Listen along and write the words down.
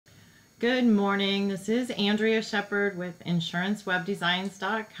Good morning. This is Andrea Shepard with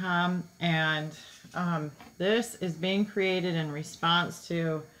insurancewebdesigns.com, and this is being created in response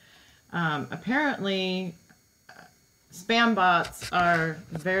to apparently spam bots are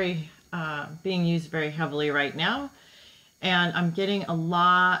being used very heavily right now, and I'm getting a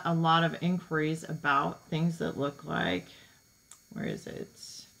lot of inquiries about things that look like, where is it?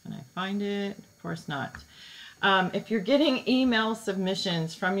 Can I find it? Of course not. If you're getting email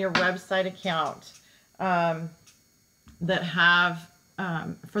submissions from your website account that have,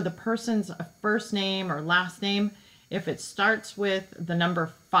 for the person's first name or last name, if it starts with the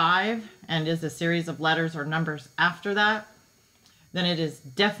number 5 and is a series of letters or numbers after that, then it is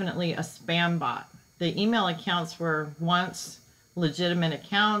definitely a spam bot. The email accounts were once legitimate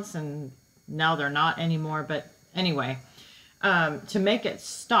accounts and now they're not anymore, but anyway. To make it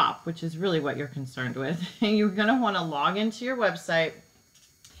stop, which is really what you're concerned with, you're going to want to log into your website,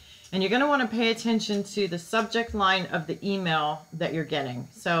 and you're going to want to pay attention to the subject line of the email that you're getting.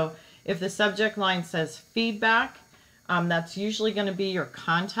 So if the subject line says feedback, that's usually going to be your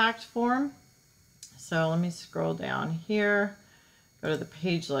contact form. So let me scroll down here, go to the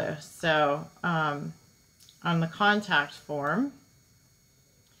page list. So on the contact form,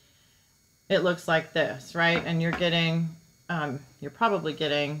 it looks like this, right? And you're getting you're probably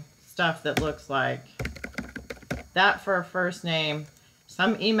getting stuff that looks like that for a first name,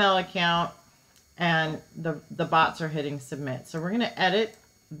 some email account, and the bots are hitting submit. So we're going to edit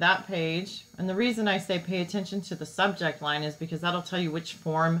that page. And the reason I say pay attention to the subject line is because that'll tell you which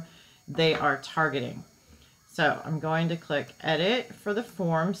form they are targeting. So I'm going to click edit for the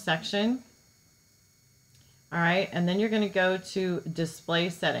form section. All right, and then you're going to go to display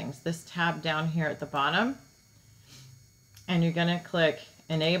settings, this tab down here at the bottom. And you're going to click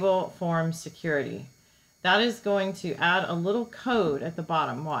Enable Form Security. That is going to add a little code at the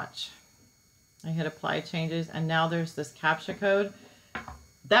bottom. Watch. I hit Apply Changes, and now there's this CAPTCHA code.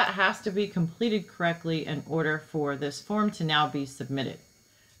 That has to be completed correctly in order for this form to now be submitted.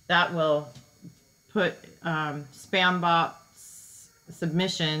 That will put spam bot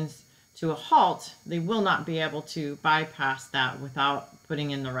submissions to a halt. They will not be able to bypass that without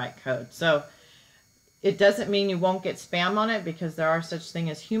putting in the right code. So it doesn't mean you won't get spam on it, because there are such thing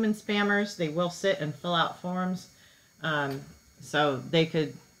as human spammers. They will sit and fill out forms. So they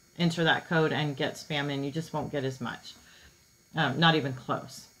could enter that code and get spam in. You just won't get as much. Not even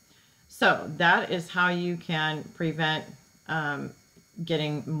close. So that is how you can prevent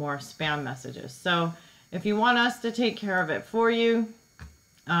getting more spam messages. So if you want us to take care of it for you,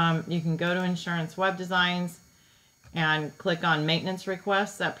 you can go to Insurance Web Designs and click on Maintenance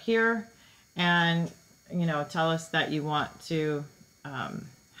Requests up here, and tell us that you want to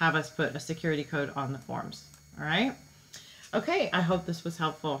have us put a security code on the forms. All right. Okay. I hope this was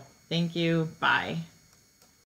helpful. Thank you. Bye.